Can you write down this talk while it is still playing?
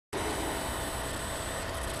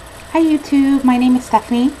Hi YouTube, my name is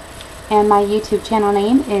Stephanie and my YouTube channel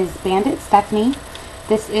name is Bandit Stephanie.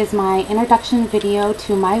 This is my introduction video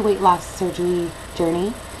to my weight loss surgery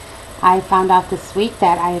journey. I found out this week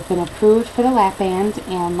that I have been approved for the Lapband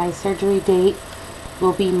and my surgery date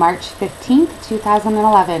will be March 15th,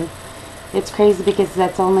 2011. It's crazy because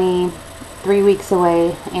that's only 3 weeks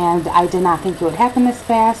away and I did not think it would happen this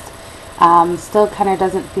fast. Still kind of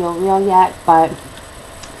doesn't feel real yet, but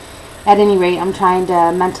at any rate, I'm trying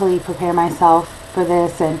to mentally prepare myself for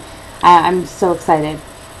this, and I'm so excited.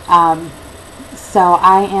 So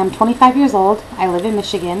I am 25 years old. I live in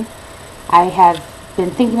Michigan. I have been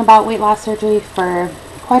thinking about weight loss surgery for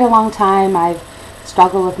quite a long time. I've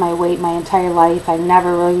struggled with my weight my entire life. I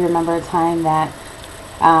never really remember a time that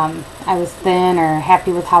I was thin or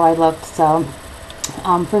happy with how I looked. So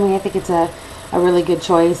for me, I think it's a really good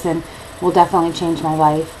choice and will definitely change my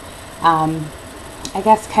life. I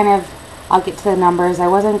guess I'll get to the numbers. I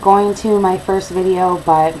wasn't going to my first video,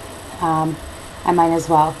 but I might as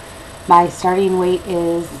well. My starting weight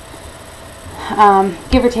is,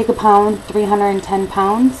 give or take a pound, 310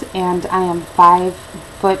 pounds, and I am 5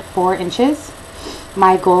 foot 4 inches.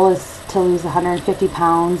 My goal is to lose 150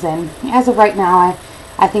 pounds, and as of right now,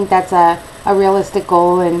 I think that's a realistic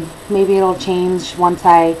goal, and maybe it'll change once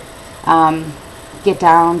I get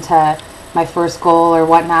down to my first goal or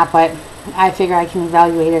whatnot, but I figure I can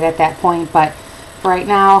evaluate it at that point. But for right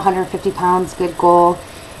now, 150 pounds, good goal.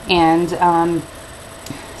 And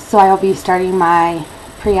so I'll be starting my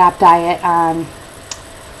pre-op diet on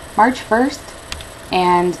March 1st.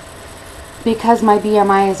 And because my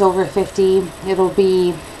BMI is over 50, it'll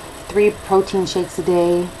be 3 protein shakes a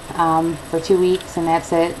day for 2 weeks, and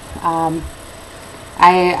that's it.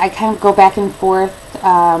 I kind of go back and forth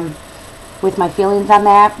with my feelings on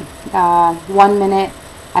that. 1 minute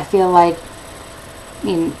I feel like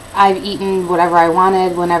I've eaten whatever I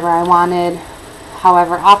wanted, whenever I wanted,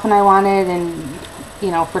 however often I wanted,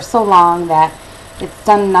 and for so long that it's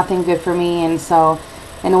done nothing good for me, and so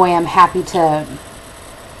in a way I'm happy to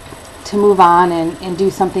move on and do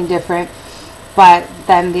something different. But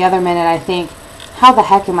then the other minute I think, how the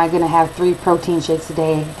heck am I going to have 3 protein shakes a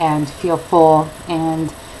day and feel full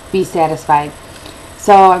and be satisfied?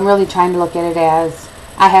 So I'm really trying to look at it as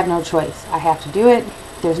I have no choice. I have to do it.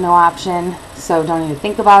 There's no option, so don't even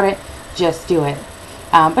think about it. Just do it.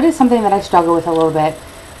 But it's something that I struggle with a little bit.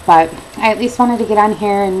 But I at least wanted to get on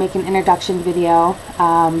here and make an introduction video.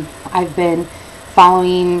 I've been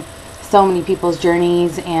following so many people's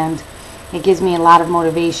journeys, and it gives me a lot of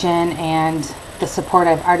motivation, and the support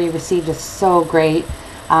I've already received is so great.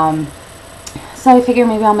 So I figure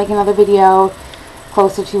maybe I'll make another video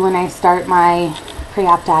closer to when I start my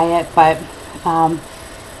pre-op diet, but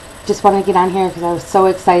just want to get on here because I was so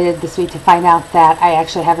excited this week to find out that I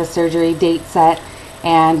actually have a surgery date set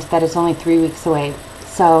and that it's only 3 weeks away.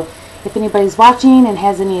 So if anybody's watching and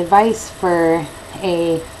has any advice for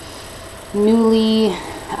a newly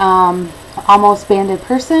almost banded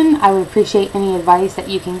person, I would appreciate any advice that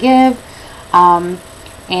you can give.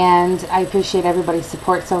 And I appreciate everybody's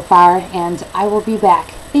support so far, and I will be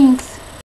back. Thanks.